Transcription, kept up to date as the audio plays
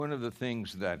One of the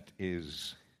things that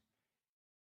is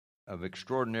of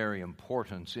extraordinary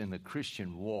importance in the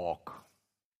Christian walk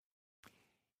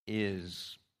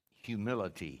is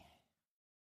humility.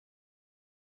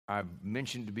 I've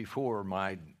mentioned before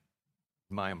my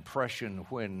impression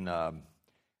when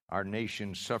our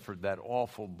nation suffered that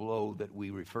awful blow that we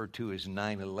refer to as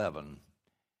 9/11.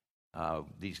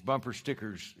 These bumper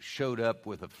stickers showed up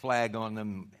with a flag on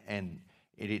them, and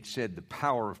it said the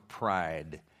power of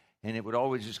pride. And it would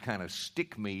always just kind of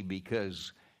stick me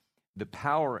because the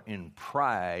power in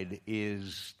pride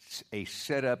is a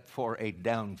setup for a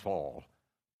downfall.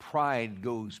 Pride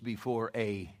goes before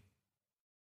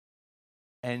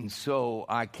and so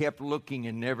I kept looking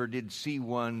and never did see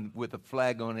one with a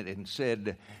flag on it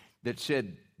that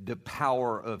said the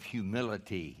power of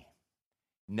humility.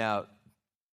 Now,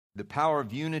 the power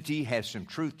of unity has some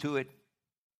truth to it.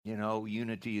 You know,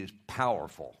 unity is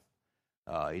powerful.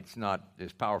 It's not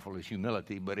as powerful as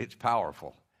humility, but it's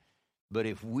powerful. But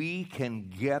if we can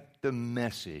get the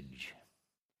message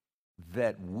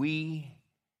that we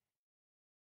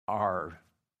are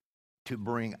to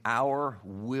bring our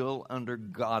will under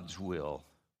God's will,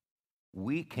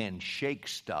 we can shake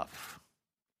stuff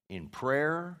in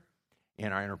prayer,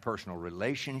 in our interpersonal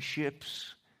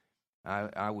relationships.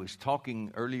 I was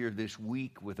talking earlier this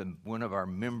week with one of our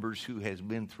members who has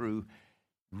been through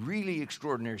really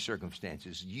extraordinary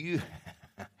circumstances. You'd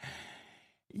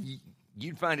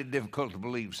find it difficult to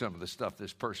believe some of the stuff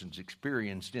this person's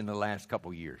experienced in the last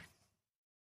couple years.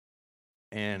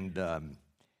 And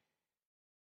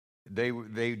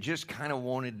they just kind of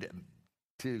wanted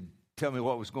to tell me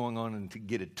what was going on and to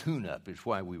get a tune-up is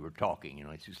why we were talking. You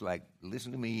know, it's just like,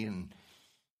 listen to me and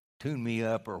tune me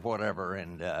up or whatever,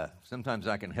 and sometimes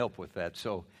I can help with that.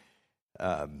 So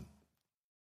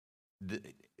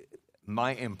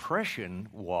my impression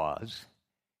was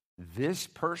this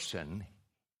person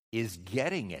is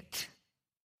getting it.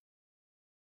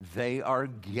 They are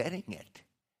getting it.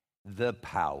 The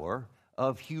power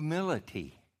of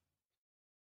humility.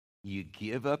 You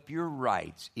give up your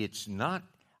rights. It's not,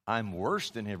 I'm worse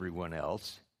than everyone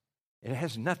else. It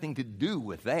has nothing to do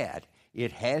with that.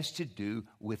 It has to do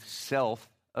with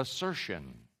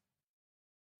self-assertion.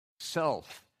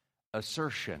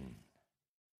 Self-assertion.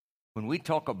 When we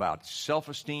talk about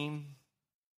self-esteem,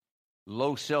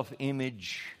 low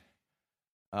self-image,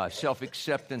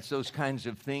 self-acceptance, those kinds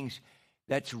of things,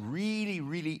 that's really,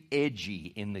 really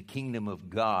edgy in the kingdom of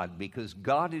God because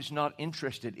God is not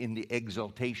interested in the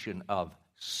exaltation of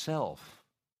self.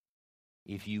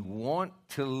 If you want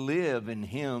to live in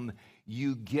Him,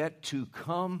 you get to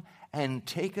come and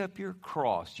take up your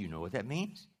cross. You know what that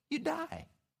means? You die.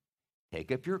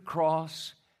 Take up your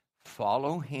cross,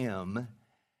 follow Him.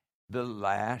 The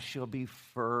last shall be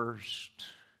first.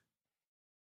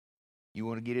 You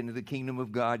want to get into the kingdom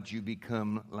of God, you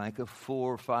become like a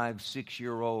 4, 5,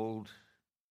 6-year-old.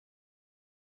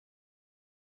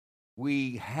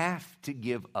 We have to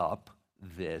give up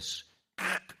this.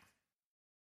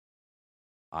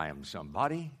 I am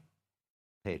somebody.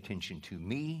 Pay attention to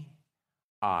me.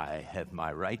 I have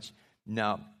my rights.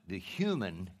 Now, the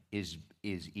human is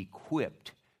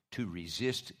equipped to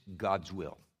resist God's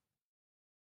will.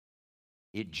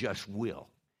 It just will.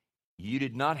 You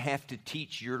did not have to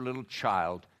teach your little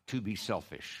child to be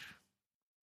selfish.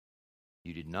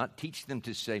 You did not teach them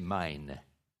to say mine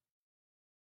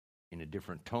in a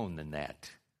different tone than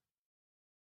that.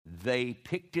 They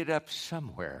picked it up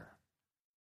somewhere.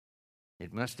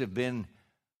 It must have been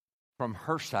from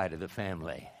her side of the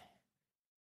family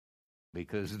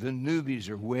because the newbies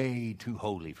are way too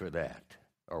holy for that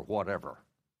or whatever.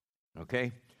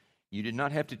 Okay? You did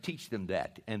not have to teach them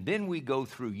that. And then we go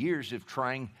through years of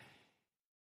trying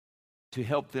to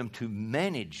help them to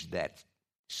manage that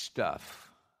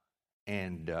stuff.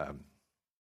 And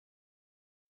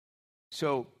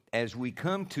so as we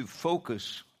come to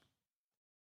focus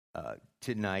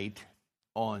tonight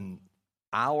on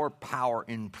our power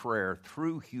in prayer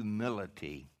through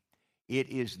humility, it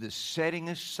is the setting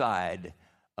aside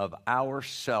of our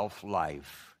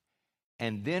self-life.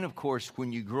 And then, of course,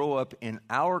 when you grow up in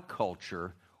our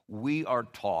culture, we are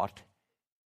taught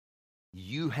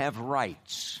you have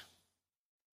rights.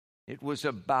 It was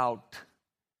about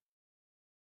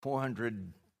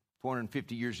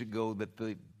 450 years ago that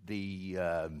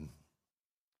the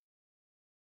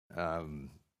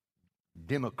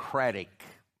democratic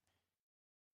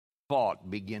thought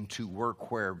began to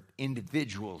work where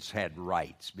individuals had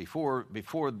rights. Before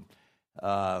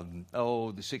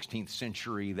the 16th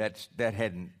century, that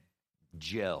hadn't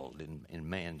gelled in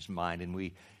man's mind,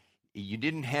 and you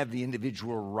didn't have the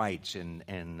individual rights, and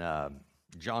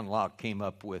John Locke came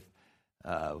up with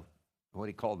what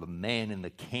he called the man in the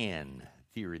can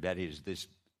theory. That is, this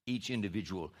each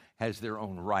individual has their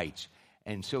own rights.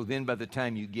 And so then by the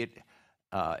time you get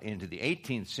into the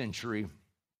 18th century,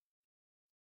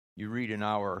 you read in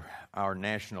our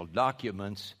national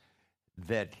documents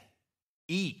that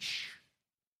each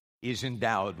is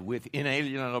endowed with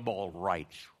inalienable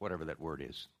rights, whatever that word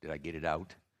is. Did I get it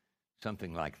out?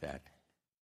 Something like that.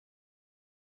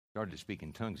 Started to speak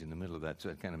in tongues in the middle of that, so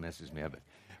it kind of messes me up.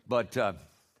 But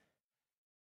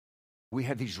we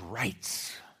have these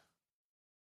rights.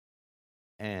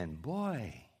 And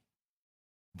boy,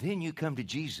 then you come to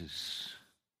Jesus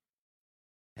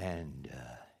and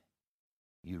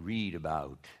you read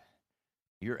about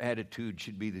your attitude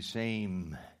should be the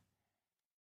same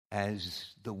as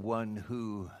the one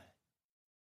who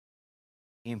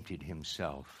emptied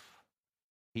himself.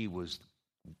 He was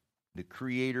the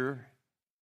creator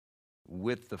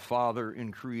with the Father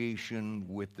in creation,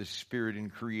 with the Spirit in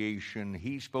creation.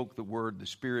 He spoke the word, the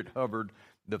Spirit hovered,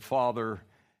 the Father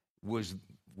was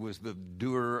the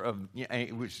doer of.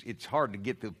 It's hard to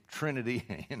get the Trinity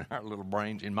in our little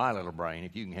brains, in my little brain.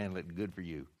 If you can handle it, good for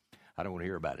you. I don't want to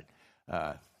hear about it.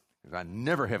 Because I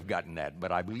never have gotten that,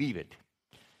 but I believe it.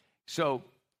 So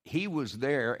he was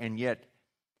there, and yet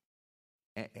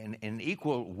an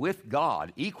equal with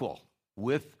God. You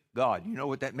know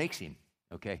what that makes him,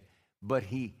 okay? But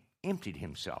he emptied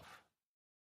himself.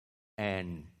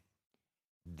 And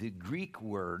the Greek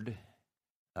word,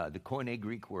 the Koine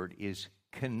Greek word is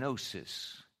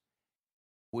kenosis,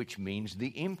 which means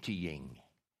the emptying.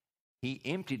 He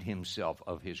emptied himself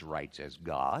of his rights as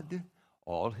God,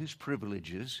 all his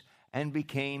privileges, and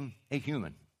became a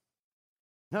human.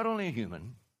 Not only a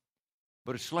human,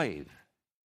 but a slave.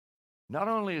 Not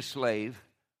only a slave,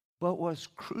 but was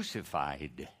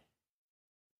crucified.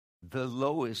 The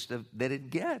lowest that it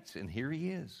gets, and here he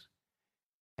is.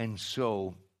 And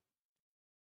so,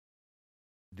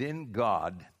 then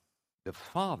God, the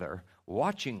Father,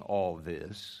 watching all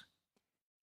this,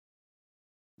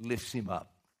 lifts him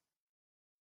up.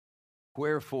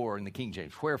 Wherefore, in the King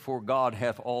James, wherefore God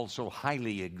hath also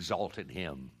highly exalted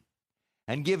him,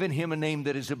 and given him a name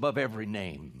that is above every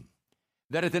name,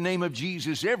 that at the name of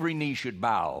Jesus every knee should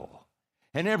bow,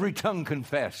 and every tongue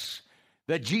confess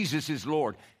that Jesus is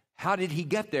Lord. How did he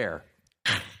get there?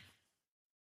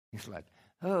 He's like,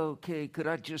 okay, could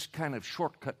I just kind of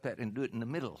shortcut that and do it in the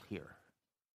middle here?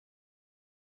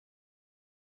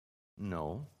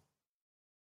 No.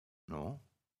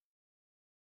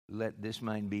 Let this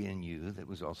mind be in you that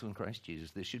was also in Christ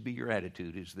Jesus. This should be your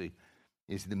attitude, is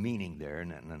the meaning there.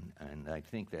 And I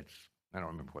think that's, I don't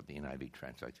remember what the NIV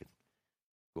translates it.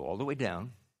 Go all the way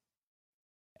down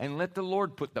and let the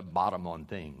Lord put the bottom on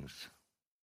things.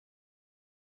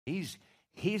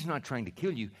 He's not trying to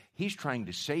kill you. He's trying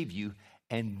to save you.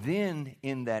 And then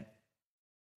in that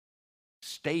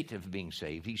state of being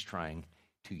saved, he's trying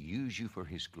to use you for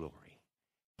his glory.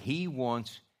 He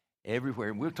wants everywhere,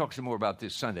 and we'll talk some more about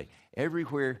this Sunday,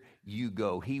 everywhere you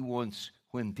go, he wants,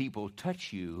 when people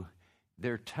touch you,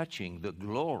 they're touching the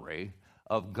glory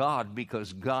of God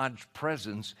because God's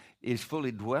presence is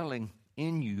fully dwelling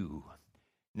in you.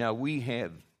 Now we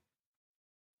have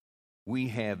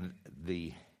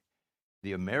the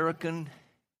American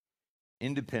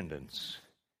independence.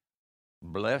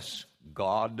 Bless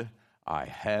God, I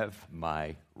have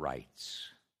my rights.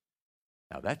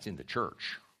 Now that's in the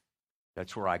church.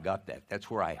 That's where I got that.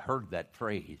 That's where I heard that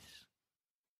phrase.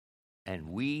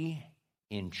 And we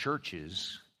in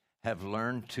churches have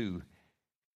learned to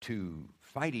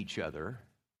fight each other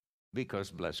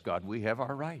because, bless God, we have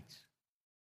our rights.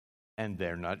 And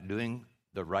they're not doing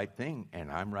the right thing, and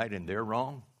I'm right and they're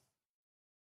wrong.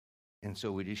 And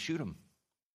so we just shoot them.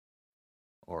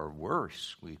 Or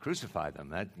worse, we crucify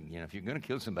them. If you're going to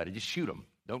kill somebody, just shoot them.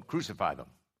 Don't crucify them.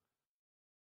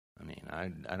 I mean,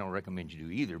 I don't recommend you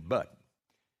do either, but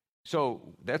so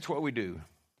that's what we do.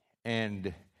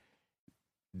 And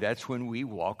that's when we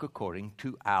walk according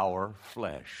to our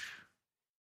flesh.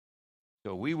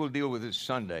 So we will deal with this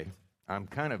Sunday. I'm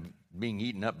kind of being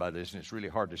eaten up by this, and it's really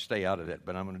hard to stay out of that,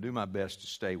 but I'm going to do my best to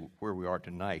stay where we are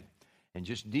tonight and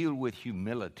just deal with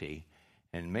humility.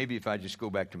 And maybe if I just go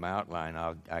back to my outline,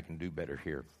 I can do better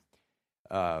here.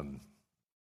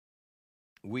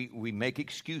 We make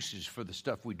excuses for the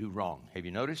stuff we do wrong. Have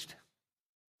you noticed?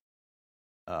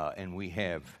 And we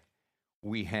have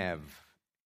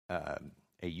a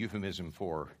euphemism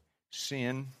for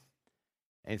sin,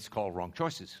 and it's called wrong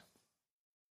choices,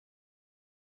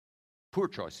 poor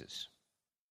choices,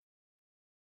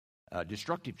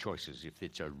 destructive choices if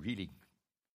it's a really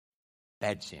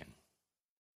bad sin.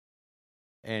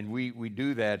 And we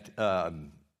do that.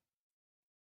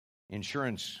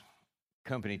 Insurance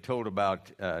company told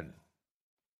about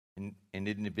an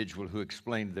individual who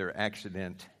explained their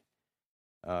accident.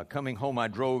 Coming home, I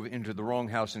drove into the wrong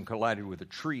house and collided with a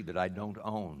tree that I don't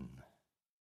own.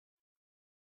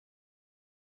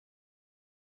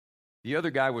 The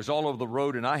other guy was all over the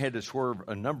road, and I had to swerve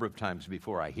a number of times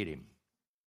before I hit him.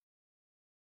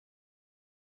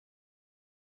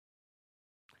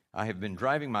 I have been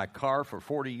driving my car for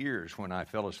 40 years when I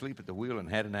fell asleep at the wheel and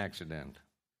had an accident.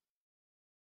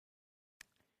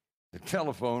 The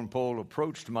telephone pole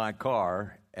approached my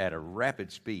car at a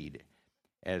rapid speed.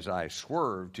 As I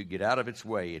swerved to get out of its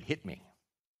way, it hit me.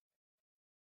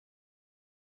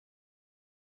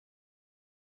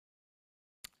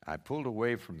 I pulled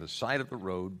away from the side of the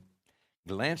road,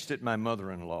 glanced at my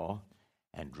mother-in-law,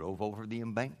 and drove over the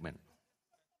embankment.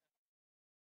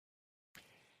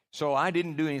 So I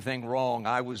didn't do anything wrong.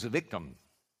 I was a victim.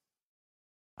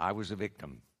 I was a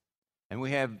victim. And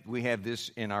we have this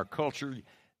in our culture.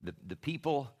 The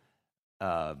people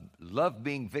love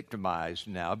being victimized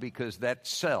now because that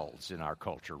sells in our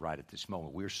culture right at this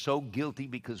moment. We're so guilty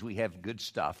because we have good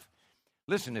stuff.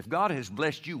 Listen, if God has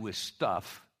blessed you with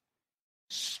stuff,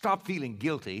 stop feeling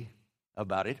guilty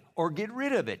about it or get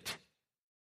rid of it.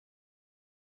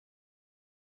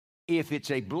 If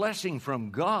it's a blessing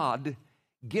from God,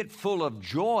 get full of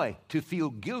joy. To feel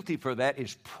guilty for that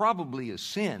is probably a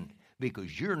sin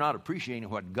because you're not appreciating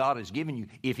what God has given you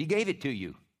if He gave it to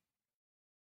you.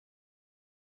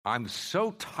 I'm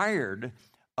so tired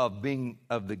of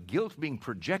the guilt being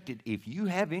projected. If you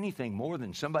have anything more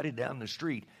than somebody down the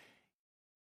street,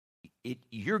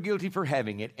 you're guilty for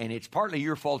having it, and it's partly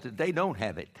your fault that they don't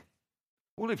have it.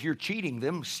 Well, if you're cheating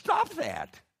them, stop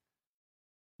that.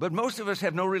 But most of us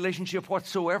have no relationship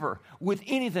whatsoever with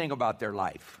anything about their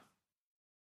life.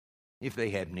 If they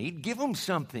have need, give them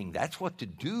something. That's what to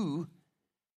do.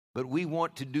 But we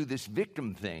want to do this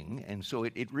victim thing, and so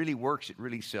it really works. It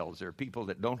really sells. There are people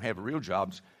that don't have real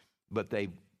jobs, but they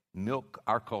milk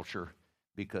our culture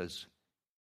because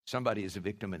somebody is a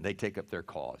victim and they take up their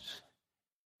cause.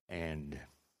 And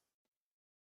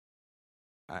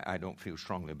I don't feel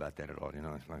strongly about that at all. You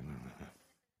know, it's like,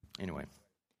 anyway.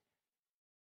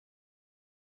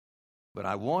 But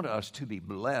I want us to be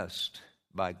blessed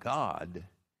by God,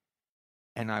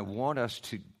 and I want us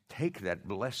to take that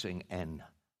blessing and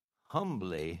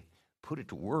humbly put it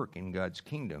to work in God's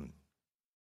kingdom.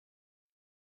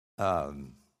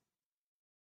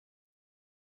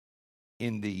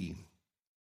 In the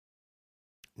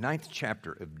 9th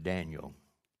chapter of Daniel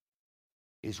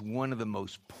is one of the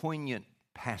most poignant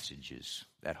passages.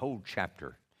 That whole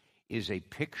chapter is a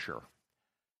picture.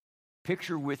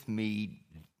 Picture with me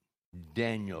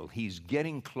Daniel. He's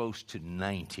getting close to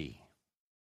 90.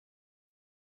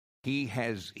 He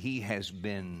has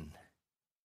been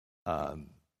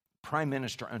prime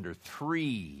minister under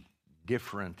 3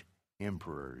 different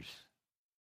emperors.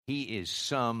 He is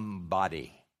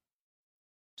somebody.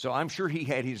 So I'm sure he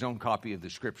had his own copy of the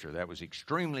scripture. That was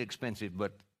extremely expensive,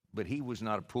 but he was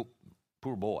not a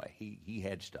poor boy. He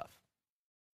had stuff.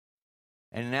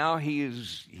 And now he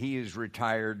is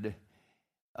retired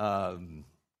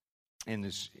in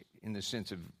the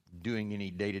sense of doing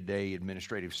any day-to-day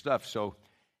administrative stuff. So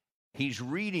he's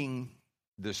reading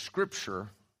the scripture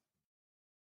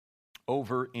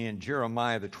over in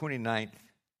Jeremiah, the 29th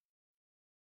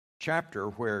chapter,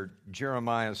 where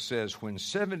Jeremiah says, when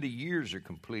 70 years are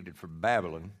completed for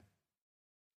Babylon,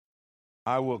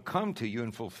 I will come to you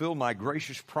and fulfill my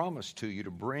gracious promise to you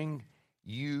to bring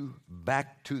you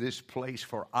back to this place,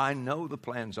 for I know the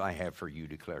plans I have for you,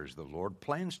 declares the Lord,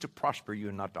 plans to prosper you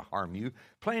and not to harm you,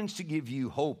 plans to give you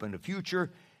hope and a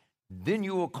future. Then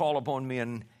you will call upon me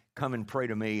and come and pray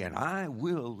to me, and I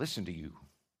will listen to you.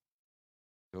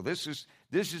 So this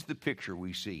is the picture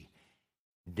we see.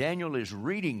 Daniel is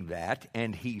reading that,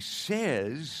 and he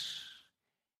says,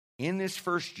 in this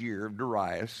first year of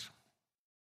Darius,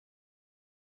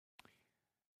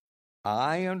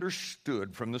 I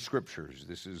understood from the scriptures,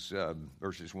 this is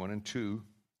verses 1 and 2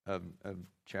 of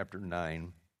chapter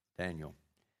 9, Daniel,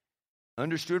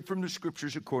 understood from the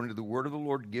scriptures according to the word of the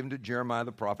Lord given to Jeremiah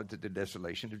the prophet that the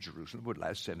desolation of Jerusalem would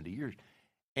last 70 years.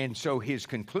 And so his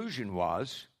conclusion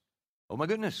was, oh my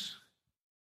goodness,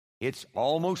 it's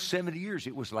almost 70 years.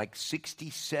 It was like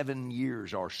 67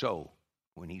 years or so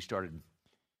when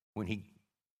he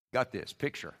got this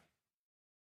picture.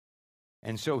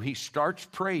 And so he starts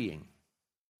praying.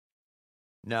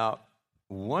 Now,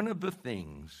 one of the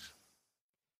things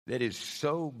that is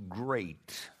so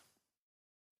great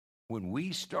when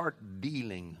we start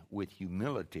dealing with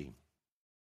humility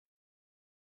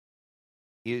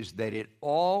is that it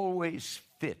always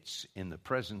fits in the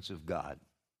presence of God.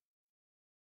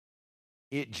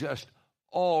 It just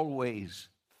always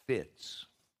fits.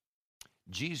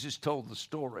 Jesus told the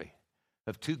story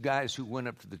of two guys who went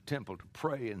up to the temple to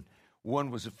pray, and one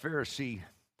was a Pharisee,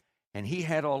 and he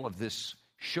had all of this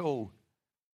show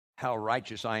how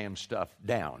righteous I am stuff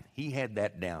down. He had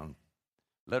that down,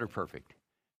 letter perfect.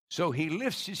 So he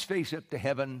lifts his face up to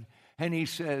heaven, and he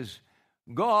says,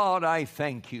 God, I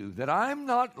thank you that I'm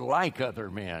not like other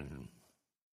men.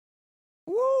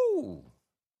 Woo!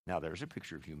 Now there's a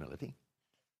picture of humility.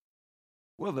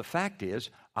 Well, the fact is,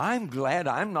 I'm glad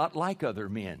I'm not like other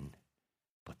men.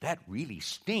 But that really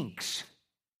stinks.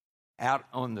 Out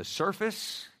on the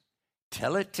surface,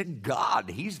 tell it to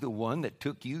God. He's the one that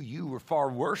took you. You were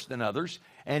far worse than others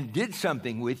and did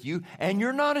something with you, and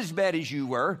you're not as bad as you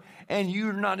were, and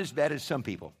you're not as bad as some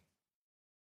people.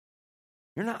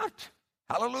 You're not.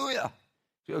 Hallelujah.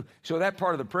 So that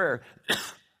part of the prayer,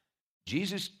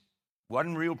 Jesus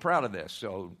wasn't real proud of this,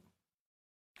 so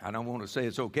I don't want to say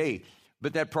it's okay.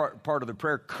 But that part of the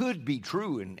prayer could be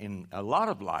true in a lot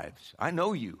of lives. I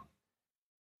know you.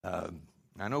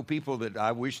 I know people that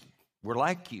I wish were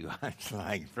like you. It's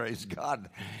like, praise God.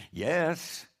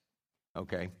 Yes.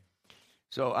 Okay.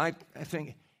 So I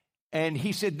think, and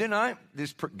he said,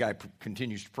 this guy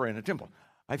continues to pray in the temple.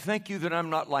 I thank you that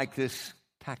I'm not like this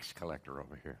tax collector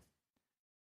over here.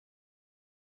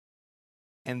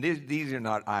 And these are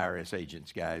not IRS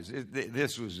agents, guys.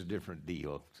 This was a different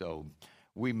deal. So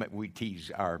we tease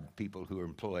our people who are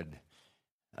employed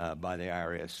by the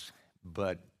IRS,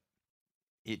 but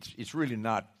it's really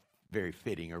not very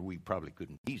fitting, or we probably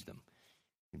couldn't tease them.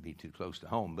 It'd be too close to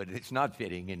home, but it's not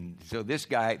fitting. And so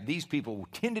these people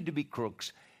tended to be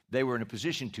crooks. They were in a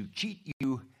position to cheat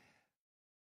you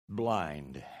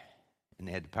blind, and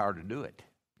they had the power to do it,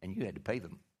 and you had to pay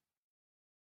them.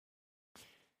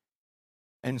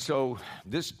 And so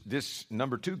this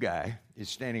number 2 guy is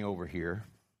standing over here,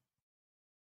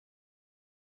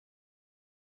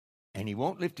 and he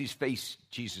won't lift his face,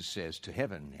 Jesus says, to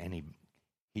heaven. And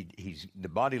he's the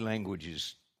body language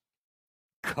is,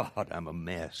 God, I'm a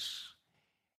mess.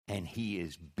 And he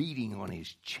is beating on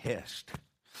his chest.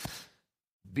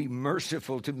 Be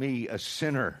merciful to me, a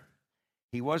sinner.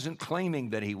 He wasn't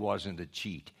claiming that he wasn't a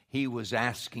cheat. He was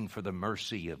asking for the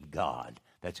mercy of God.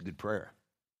 That's a good prayer.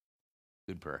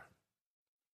 Good prayer.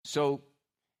 So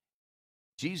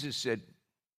Jesus said,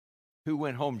 who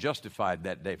went home justified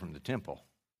that day from the temple?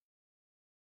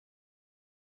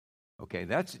 Okay,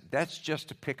 that's just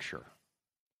a picture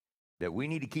that we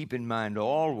need to keep in mind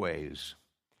always,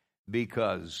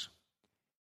 because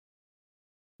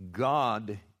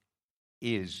God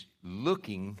is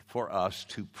looking for us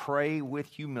to pray with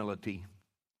humility.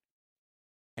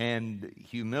 And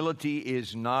humility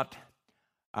is not,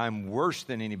 I'm worse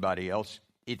than anybody else.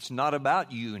 It's not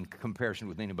about you in comparison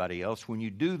with anybody else. When you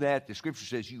do that, the scripture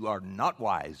says you are not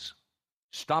wise.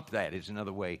 Stop that is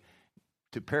another way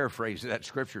to paraphrase that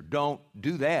scripture. Don't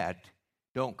do that.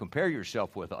 Don't compare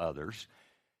yourself with others.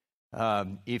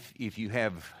 If you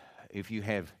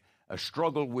have a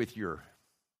struggle with your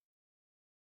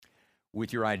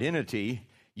identity,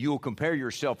 you'll compare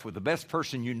yourself with the best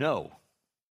person you know,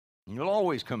 and you'll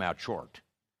always come out short.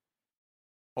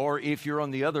 Or if you're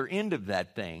on the other end of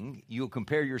that thing, you'll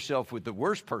compare yourself with the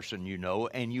worst person you know,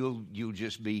 and you'll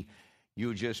just be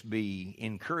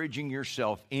encouraging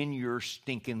yourself in your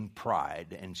stinking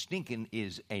pride. And stinking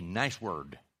is a nice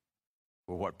word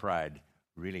for what pride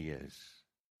really is.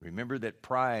 Remember that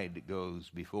pride goes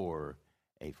before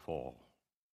a fall.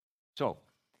 So,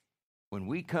 when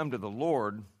we come to the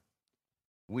Lord,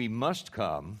 we must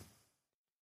come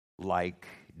like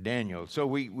Daniel. So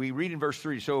we read in verse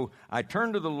 3, so I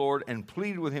turned to the Lord and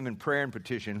pleaded with him in prayer and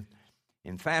petition,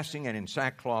 in fasting and in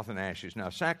sackcloth and ashes. Now,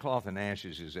 sackcloth and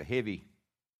ashes is a heavy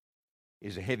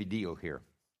deal here,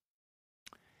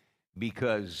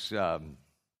 because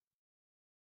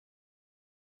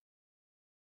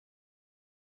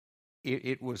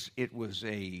it was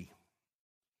a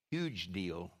huge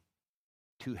deal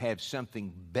to have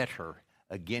something better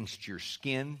against your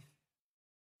skin.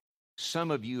 Some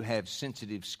of you have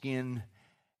sensitive skin,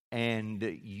 and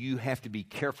you have to be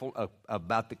careful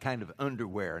about the kind of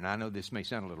underwear. And I know this may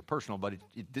sound a little personal, but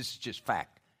this is just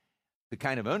fact. The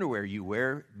kind of underwear you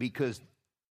wear, because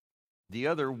the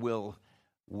other will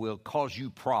cause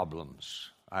you problems.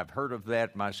 I've heard of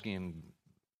that. My skin,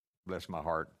 bless my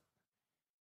heart,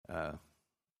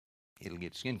 it'll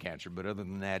get skin cancer, but other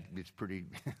than that, it's pretty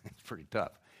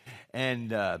tough.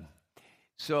 And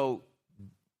so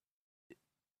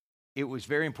it was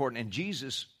very important. And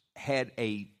Jesus had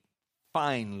a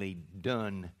finely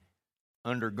done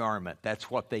undergarment.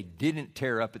 That's what they didn't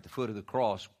tear up at the foot of the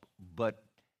cross, but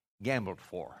gambled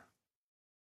for.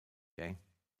 Okay?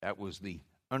 That was the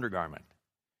undergarment.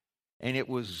 And it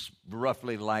was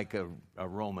roughly like a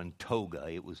Roman toga.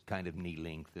 It was kind of knee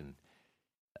length and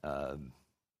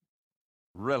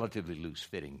relatively loose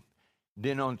fitting.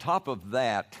 Then on top of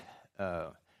that,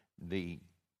 the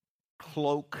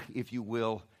cloak, if you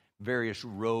will, various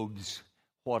robes,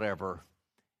 whatever.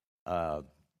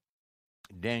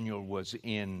 Daniel was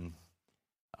in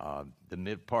the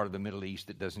mid part of the Middle East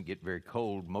that doesn't get very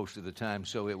cold most of the time.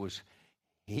 So it was,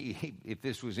 if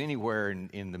this was anywhere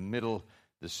in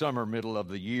the summer middle of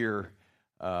the year,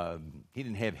 he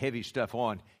didn't have heavy stuff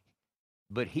on.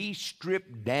 But he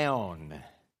stripped down,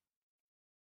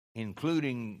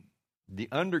 including the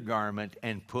undergarment,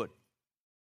 and put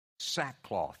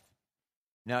sackcloth.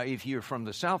 Now, if you're from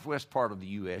the southwest part of the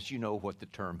U.S., you know what the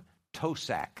term toe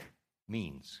sack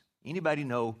means. Anybody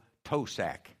know toe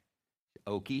sack?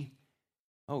 Okie?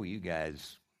 Oh, you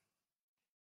guys,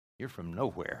 you're from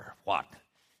nowhere. What?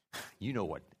 You know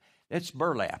what? That's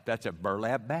burlap. That's a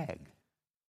burlap bag.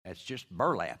 That's just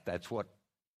burlap. That's what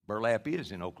burlap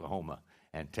is in Oklahoma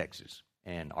and Texas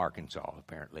and Arkansas,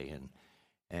 apparently,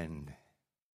 and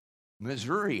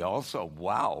Missouri also.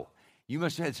 Wow. You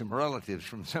must have had some relatives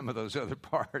from some of those other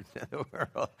parts of the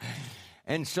world.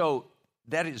 And so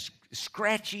that is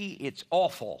scratchy. It's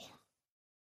awful.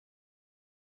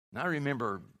 And I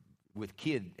remember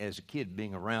as a kid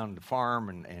being around the farm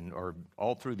and or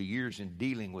all through the years and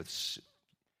dealing with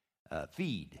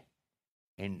feed.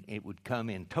 And it would come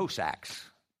in toe sacks.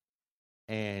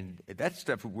 And that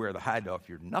stuff would wear the hide off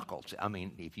your knuckles. I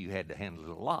mean, if you had to handle it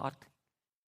a lot,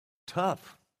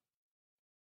 tough.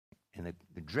 And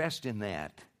they're dressed in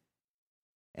that.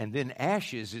 And then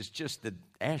ashes is just the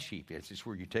ash heap. It's just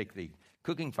where you take the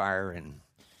cooking fire and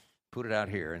put it out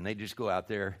here. And they just go out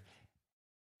there,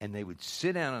 and they would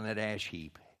sit down on that ash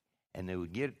heap, and they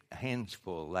would get hands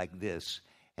full like this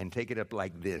and take it up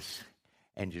like this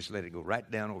and just let it go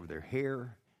right down over their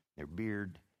hair, their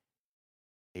beard.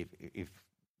 If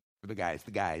for the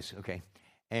guys, okay.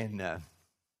 And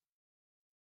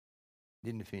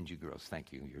didn't offend you girls.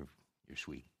 Thank you. You're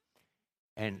sweet.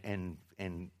 And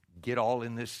get all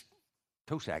in this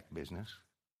toe sack business.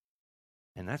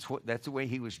 And that's the way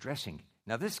he was dressing.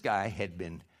 Now this guy had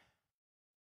been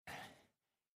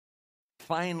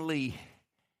finely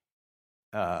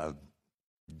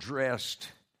dressed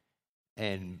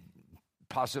and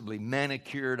possibly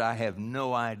manicured. I have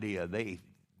no idea.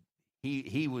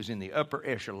 He was in the upper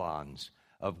echelons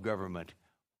of government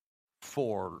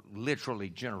for literally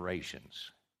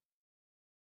generations.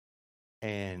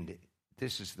 And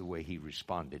this is the way he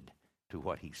responded to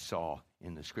what he saw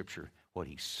in the Scripture, what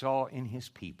he saw in his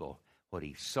people, what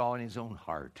he saw in his own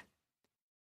heart,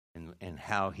 and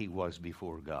how he was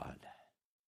before God.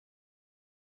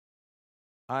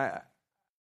 I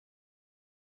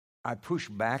push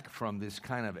back from this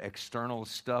kind of external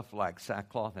stuff like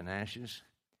sackcloth and ashes,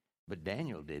 but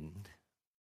Daniel didn't.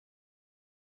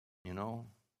 You know?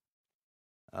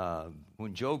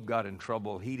 When Job got in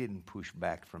trouble, he didn't push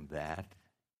back from that.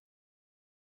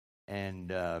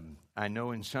 And I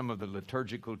know in some of the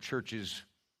liturgical churches,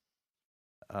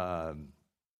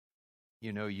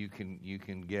 you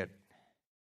can get,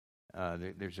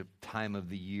 there's a time of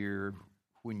the year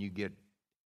when you get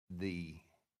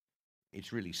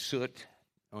it's really soot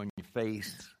on your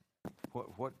face.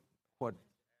 What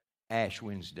Ash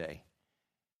Wednesday.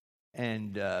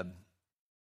 And,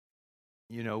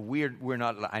 we're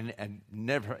not, I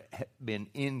never been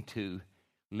into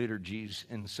liturgies,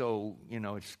 and so,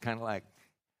 it's kind of like,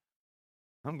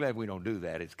 I'm glad we don't do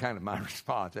that. It's kind of my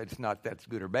response. It's not that's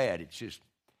good or bad. It's just,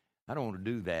 I don't want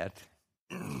to do that.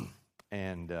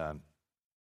 And, but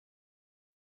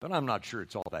I'm not sure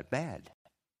it's all that bad.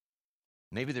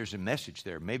 Maybe there's a message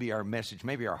there. Maybe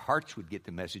our hearts would get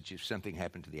the message if something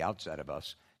happened to the outside of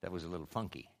us that was a little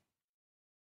funky.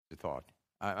 The thought.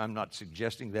 I'm not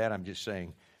suggesting that. I'm just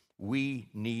saying we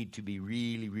need to be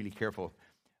really, really careful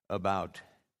about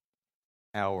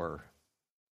our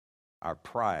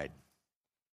pride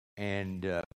and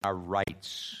our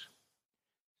rights.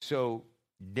 So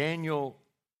Daniel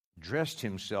dressed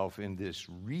himself in this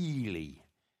really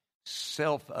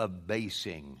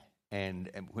self-abasing, and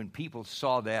when people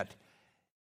saw that,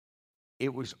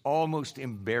 it was almost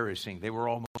embarrassing. They were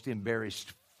almost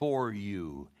embarrassed for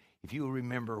you. If you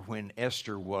remember when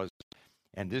Esther was,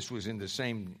 and this was in the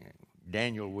same,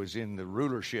 Daniel was in the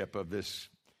rulership of this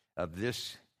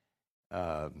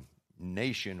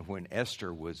nation when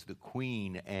Esther was the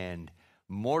queen, and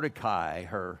Mordecai,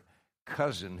 her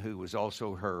cousin, who was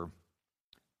also her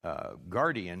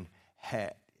guardian,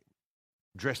 had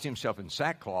dressed himself in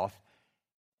sackcloth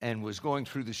and was going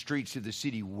through the streets of the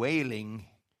city wailing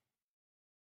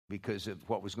because of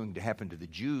what was going to happen to the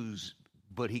Jews,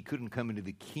 but he couldn't come into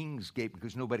the king's gate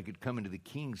because nobody could come into the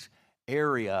king's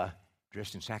area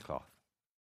dressed in sackcloth.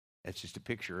 That's just a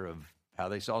picture of how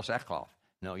they saw sackcloth.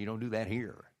 No, you don't do that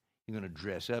here. You're going to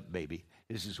dress up, baby.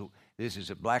 This is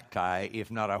a black tie, if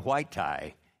not a white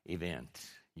tie event.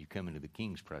 You come into the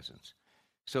king's presence.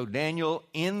 So Daniel,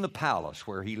 in the palace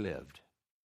where he lived,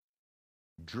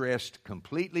 dressed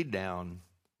completely down,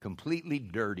 completely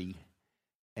dirty,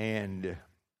 and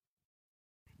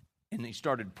he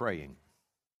started praying.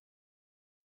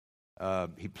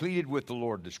 He pleaded with the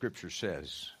Lord, the scripture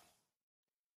says,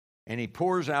 and he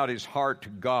pours out his heart to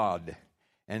God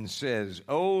and says,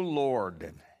 "O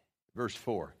Lord," verse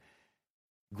 4,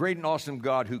 "great and awesome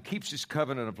God who keeps his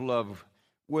covenant of love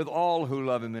with all who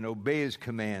love him and obey his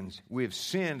commands. We have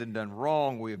sinned and done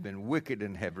wrong. We have been wicked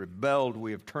and have rebelled.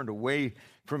 We have turned away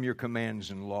from your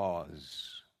commands and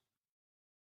laws."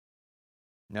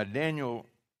 Now, Daniel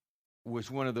was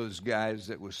one of those guys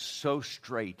that was so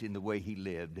straight in the way he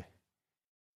lived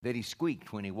that he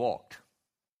squeaked when he walked.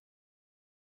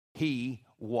 He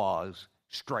was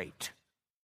straight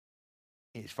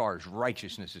as far as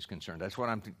righteousness is concerned. That's what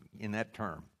I'm in that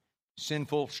term.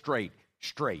 Sinful, straight.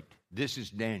 This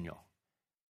is Daniel.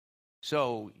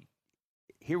 So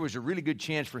here was a really good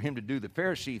chance for him to do the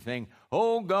Pharisee thing.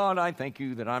 "Oh, God, I thank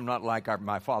you that I'm not like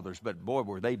my fathers, but boy,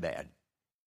 were they bad."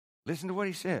 Listen to what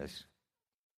he says.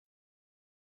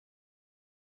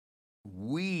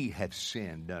 "We have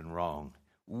sinned, done wrong.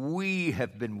 We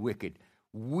have been wicked.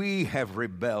 We have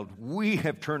rebelled. We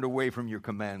have turned away from your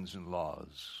commands and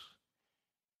laws."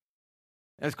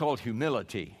 That's called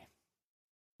humility.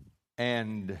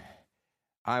 And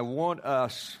I want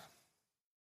us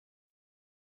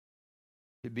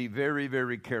to be very,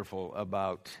 very careful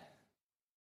about,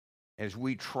 as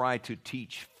we try to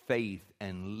teach faith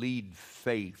and lead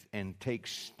faith and take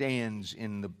stands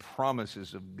in the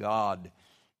promises of God.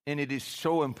 And it is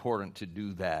so important to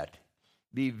do that.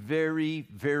 Be very,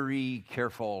 very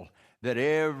careful that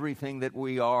everything that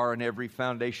we are and every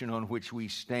foundation on which we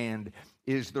stand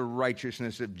is the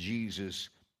righteousness of Jesus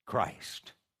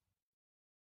Christ.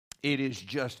 It is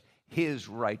just his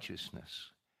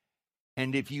righteousness.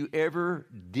 And if you ever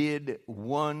did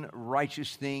one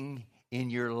righteous thing in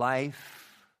your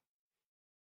life,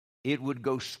 it would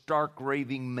go stark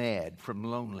raving mad from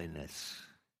loneliness.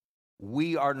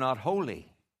 We are not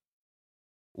holy.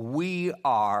 We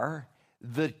are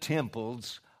the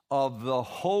temples of the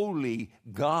holy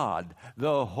God,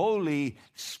 the Holy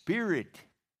Spirit.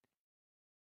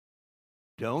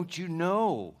 Don't you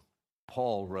know,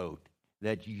 Paul wrote,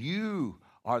 that you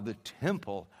are the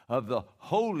temple of the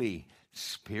Holy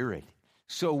Spirit.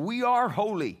 So we are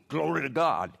holy, glory to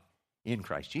God, in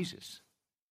Christ Jesus.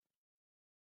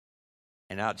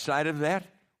 And outside of that,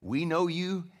 we know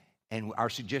you, and our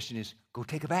suggestion is go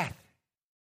take a bath.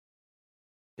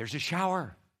 There's a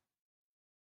shower.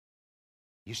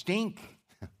 You stink.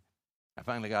 I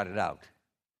finally got it out.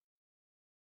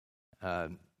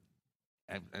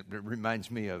 It reminds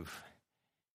me of,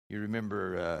 you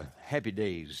remember Happy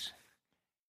Days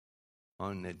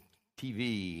on the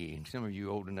TV, and some of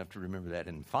you old enough to remember that,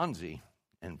 and Fonzie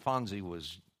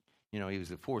was, he was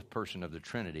the fourth person of the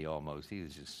Trinity almost. He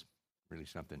was just really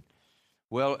something.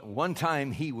 Well, one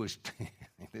time he was,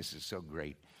 this is so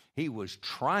great, he was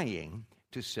trying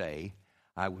to say,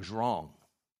 I was wrong.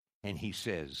 And he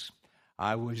says,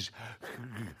 I was,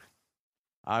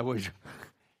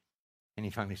 and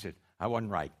he finally said, I wasn't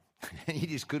right. And he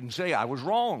just couldn't say, I was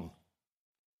wrong.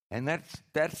 And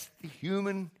that's the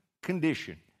human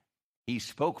condition. He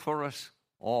spoke for us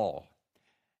all.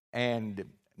 And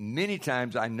many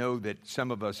times I know that some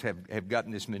of us have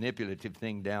gotten this manipulative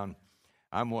thing down.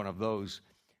 I'm one of those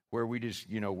where we just,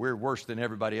 we're worse than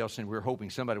everybody else, and we're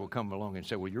hoping somebody will come along and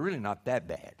say, well, you're really not that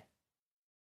bad.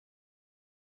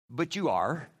 But you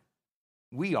are.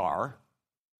 We are.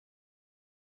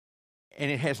 And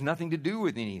it has nothing to do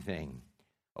with anything.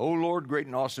 O Lord, great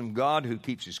and awesome God, who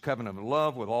keeps his covenant of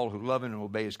love with all who love him and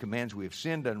obey his commands. We have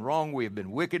sinned, done wrong. We have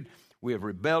been wicked. We have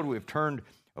rebelled. We have turned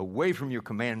away from your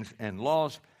commands and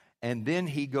laws. And then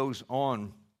he goes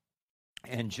on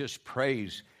and just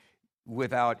prays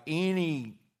without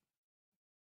any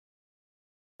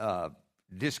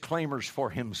disclaimers for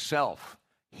himself.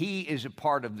 He is a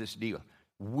part of this deal.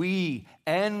 We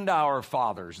and our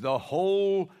fathers, the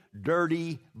whole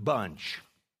dirty bunch,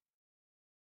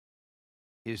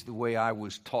 is the way I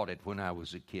was taught it when I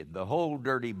was a kid. The whole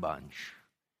dirty bunch.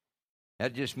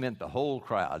 That just meant the whole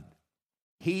crowd.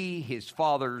 He, his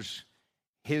fathers,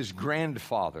 his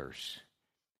grandfathers,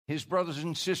 his brothers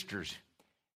and sisters.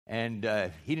 And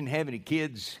he didn't have any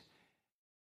kids.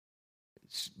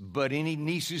 but any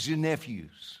nieces and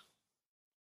nephews,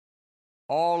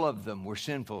 all of them were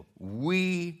sinful.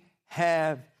 We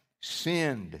have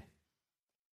sinned.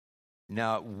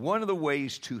 Now, one of the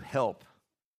ways to help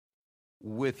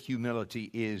with humility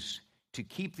is to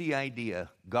keep the idea,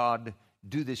 God,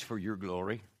 do this for your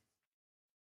glory,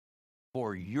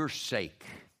 for your sake.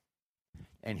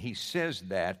 And he says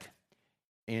that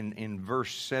in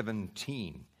verse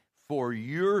 17, for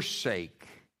your sake.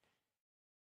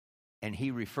 And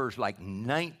he refers like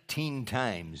 19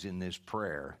 times in this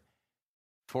prayer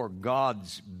for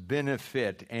God's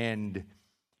benefit. And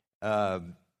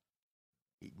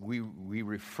we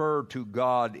refer to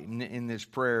God in this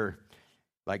prayer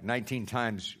like 19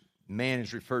 times. Man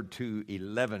is referred to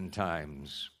 11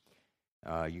 times.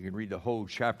 You can read the whole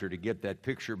chapter to get that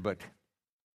picture, but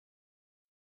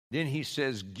then he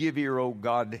says, give ear, O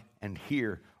God, and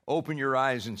hear. Open your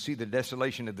eyes and see the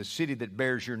desolation of the city that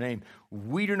bears your name.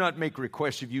 We do not make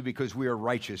requests of you because we are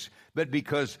righteous, but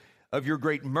because of your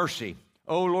great mercy.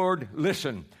 O Lord,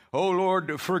 listen. O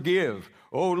Lord, forgive.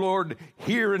 O Lord,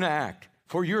 hear and act.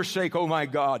 For your sake, O my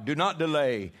God, do not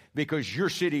delay, because your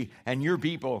city and your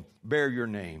people bear your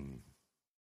name.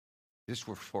 This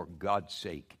was for God's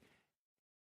sake.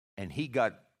 And he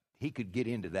could get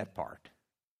into that part.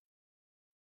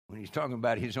 When he's talking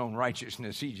about his own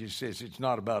righteousness, he just says, it's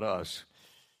not about us.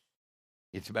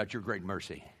 It's about your great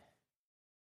mercy.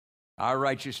 Our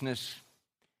righteousness,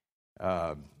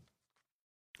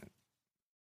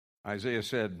 Isaiah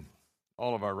said,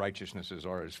 all of our righteousnesses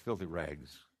are as filthy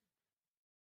rags.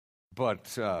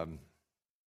 But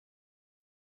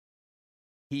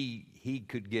he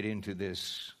could get into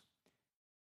this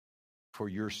for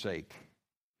your sake.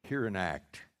 Hear and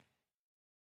act.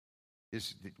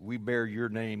 We bear your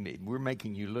name. We're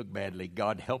making you look badly.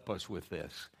 God, help us with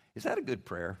this. Is that a good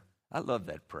prayer? I love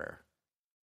that prayer.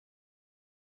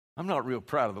 I'm not real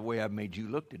proud of the way I've made you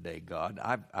look today, God.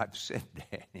 I've said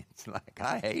that. It's like,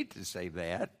 I hate to say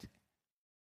that.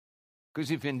 Because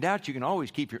if in doubt, you can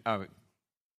always keep your...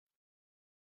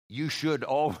 you should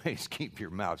always keep your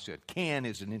mouth shut. Can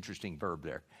is an interesting verb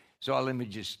there. So let me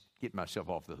just get myself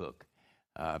off the hook.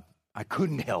 I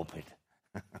couldn't help it.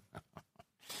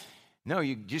 No,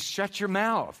 you just shut your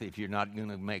mouth if you're not going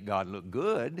to make God look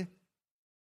good.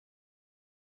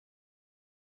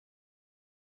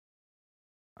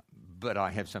 But I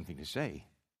have something to say.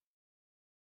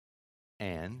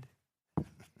 And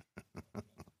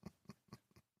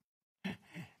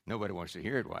nobody wants to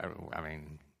hear it. I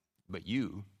mean, but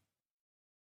you.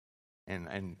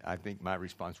 And I think my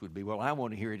response would be, well, I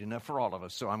want to hear it enough for all of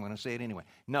us, so I'm going to say it anyway.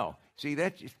 No. See,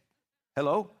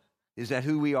 hello? Is that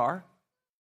who we are?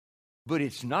 But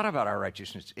it's not about our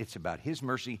righteousness. It's about his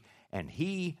mercy, and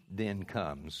he then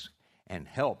comes and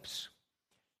helps.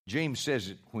 James says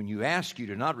that when you ask, you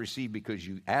do not receive because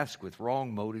you ask with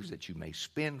wrong motives, that you may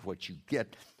spend what you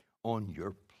get on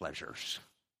your pleasures.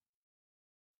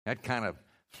 That kind of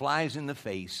flies in the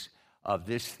face of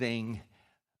this thing.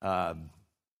 God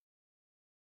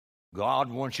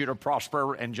wants you to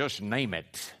prosper, and just name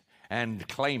it and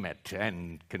claim it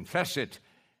and confess it.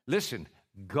 Listen,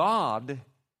 God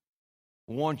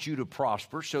wants you to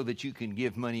prosper so that you can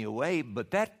give money away,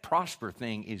 but that prosper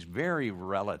thing is very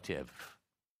relative.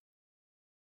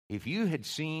 If you had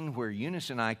seen where Eunice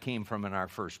and I came from in our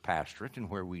first pastorate and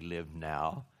where we live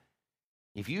now,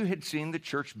 if you had seen the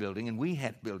church building, and we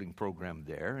had building program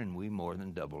there, and we more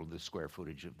than doubled the square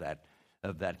footage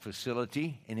of that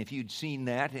facility, and if you'd seen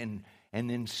that and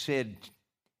then said,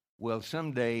 well,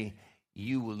 someday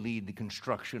you will lead the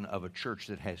construction of a church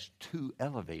that has 2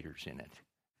 elevators in it,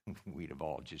 we'd have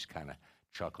all just kind of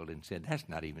chuckled and said, that's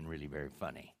not even really very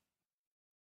funny.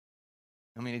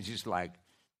 I mean, it's just like,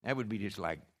 that would be just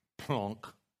like plunk.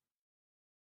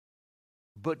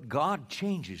 But God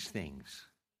changes things.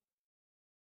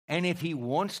 And if he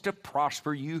wants to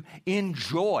prosper you,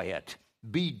 enjoy it.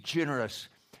 Be generous.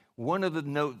 One of the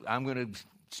notes, I'm going to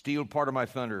steal part of my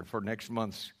thunder for next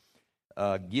month's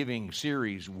giving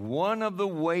series. One of the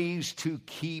ways to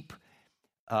keep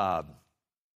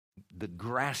the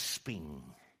grasping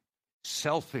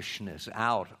selfishness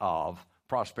out of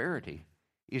prosperity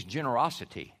is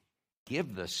generosity.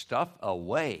 Give the stuff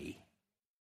away.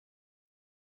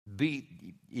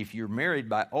 If you're married,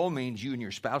 by all means, you and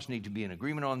your spouse need to be in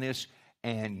agreement on this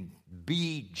and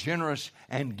be generous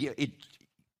and give it.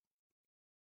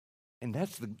 And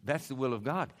that's the will of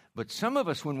God. But some of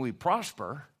us, when we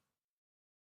prosper,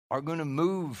 are going to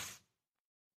move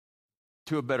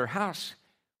to a better house,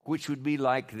 which would be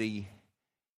like the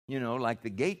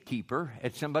gatekeeper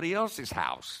at somebody else's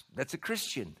house. That's a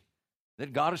Christian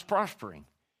that God is prospering.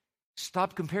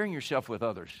 Stop comparing yourself with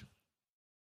others.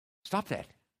 Stop that.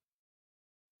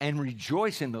 And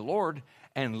rejoice in the Lord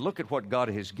and look at what God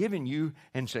has given you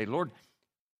and say, Lord,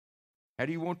 how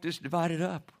do you want this divided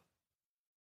up?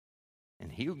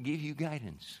 And He'll give you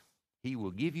guidance. He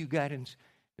will give you guidance.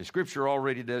 The Scripture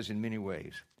already does in many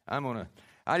ways.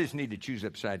 I just need to choose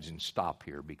up sides and stop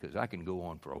here because I can go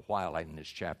on for a while in this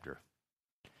chapter.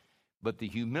 But the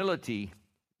humility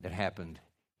that happened,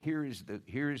 here is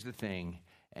the thing,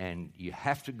 and you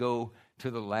have to go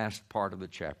to the last part of the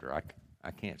chapter.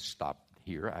 I can't stop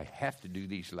here. I have to do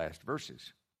these last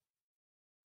verses.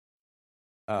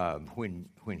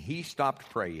 When he stopped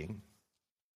praying,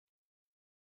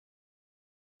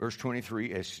 verse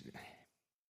 23,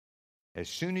 as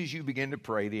soon as you begin to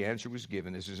pray, the answer was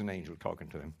given. This is an angel talking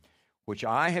to him, which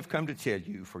I have come to tell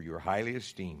you, for you are highly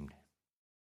esteemed.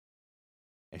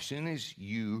 As soon as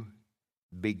you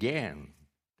began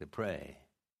to pray.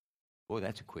 Boy,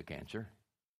 that's a quick answer.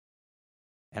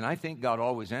 And I think God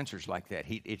always answers like that.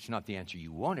 It's not the answer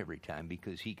you want every time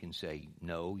because He can say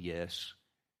no, yes,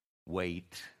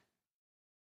 wait.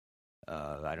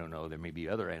 I don't know, there may be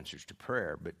other answers to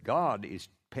prayer, but God is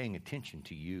paying attention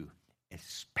to you,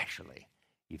 especially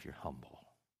if you're humble.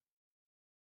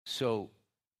 So,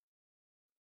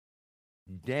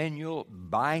 Daniel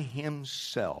by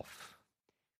himself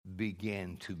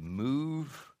began to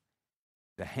move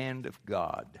the hand of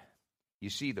God. You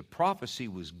see, the prophecy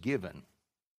was given,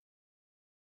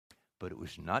 but it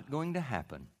was not going to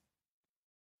happen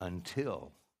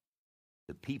until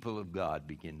the people of God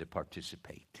begin to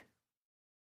participate.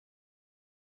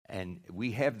 And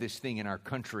we have this thing in our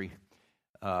country,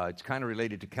 it's kind of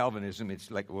related to Calvinism. It's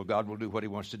like, well, God will do what He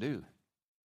wants to do.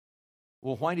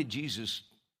 Well, why did Jesus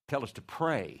tell us to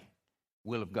pray,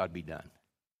 will of God be done?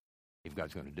 If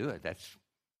God's going to do it, that's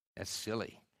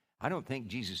silly. I don't think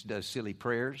Jesus does silly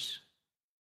prayers.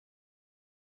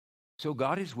 So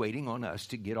God is waiting on us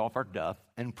to get off our duff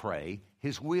and pray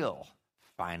His will.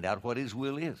 Find out what His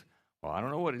will is. Well, I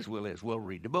don't know what His will is. Well,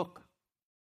 read the book.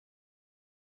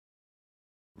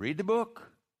 Read the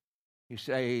book. You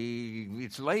say,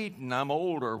 it's late and I'm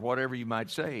old or whatever you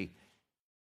might say.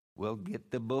 Well,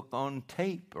 get the book on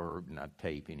tape, or not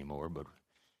tape anymore, but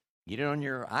get it on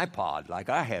your iPod like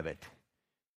I have it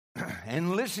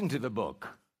and listen to the book.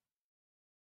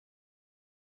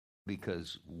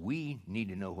 Because we need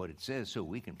to know what it says so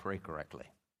we can pray correctly.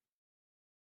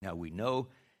 Now, we know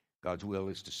God's will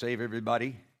is to save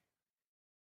everybody.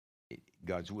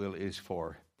 God's will is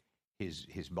for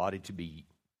His body to be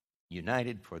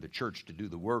united, for the church to do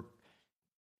the work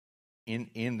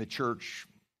in the church,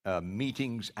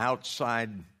 meetings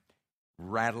outside,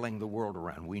 rattling the world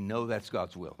around. We know that's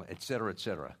God's will, et cetera, et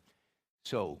cetera.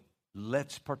 So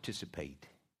let's participate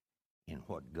in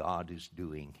what God is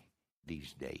doing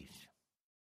these days.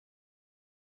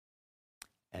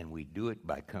 And we do it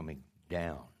by coming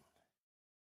down.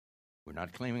 We're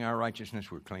not claiming our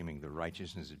righteousness, we're claiming the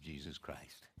righteousness of Jesus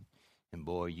Christ. And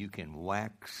boy, you can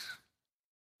wax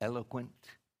eloquent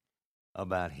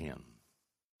about Him.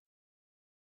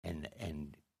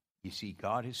 And you see,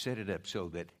 God has set it up so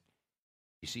that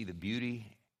you see the beauty,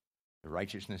 the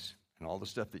righteousness, and all the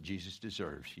stuff that Jesus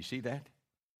deserves. You see that?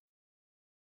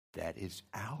 That is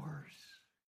ours.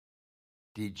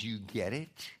 Did you get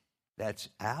it? That's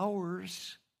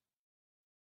ours.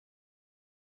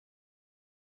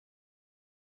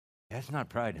 That's not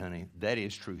pride, honey. That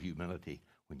is true humility.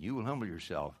 When you will humble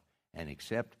yourself and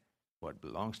accept what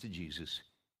belongs to Jesus,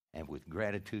 and with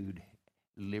gratitude,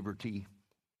 liberty,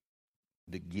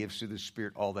 the gifts of the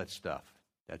Spirit, all that stuff.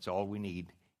 That's all we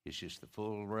need. It's just the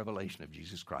full revelation of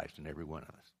Jesus Christ in every one of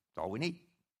us. That's all we need.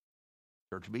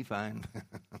 Church will be fine.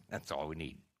 That's all we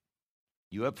need.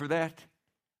 You up for that?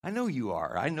 I know you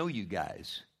are. I know you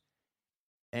guys.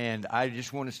 And I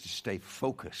just want us to stay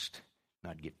focused,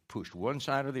 not get pushed one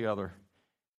side or the other.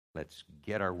 Let's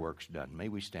get our works done. May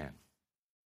we stand.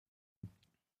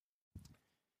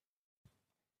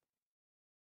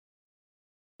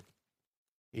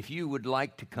 If you would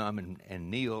like to come and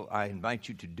kneel, I invite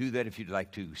you to do that. If you'd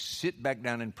like to sit back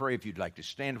down and pray, if you'd like to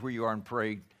stand where you are and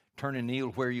pray, turn and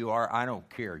kneel where you are, I don't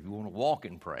care. You want to walk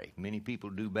and pray. Many people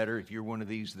do better. If you're one of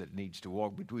these that needs to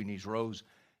walk between these rows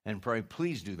and pray,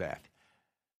 please do that.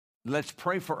 Let's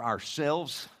pray for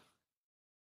ourselves.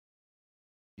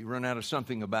 You run out of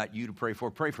something about you to pray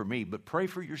for me, but pray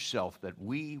for yourself that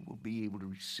we will be able to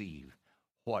receive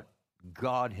what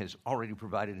God has already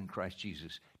provided in Christ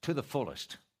Jesus to the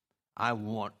fullest. I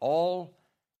want all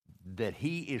that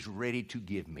He is ready to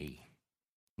give me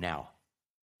now,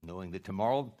 knowing that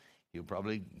tomorrow He'll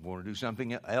probably want to do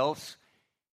something else,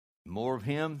 more of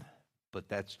Him, but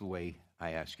that's the way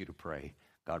I ask you to pray.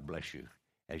 God bless you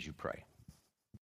as you pray.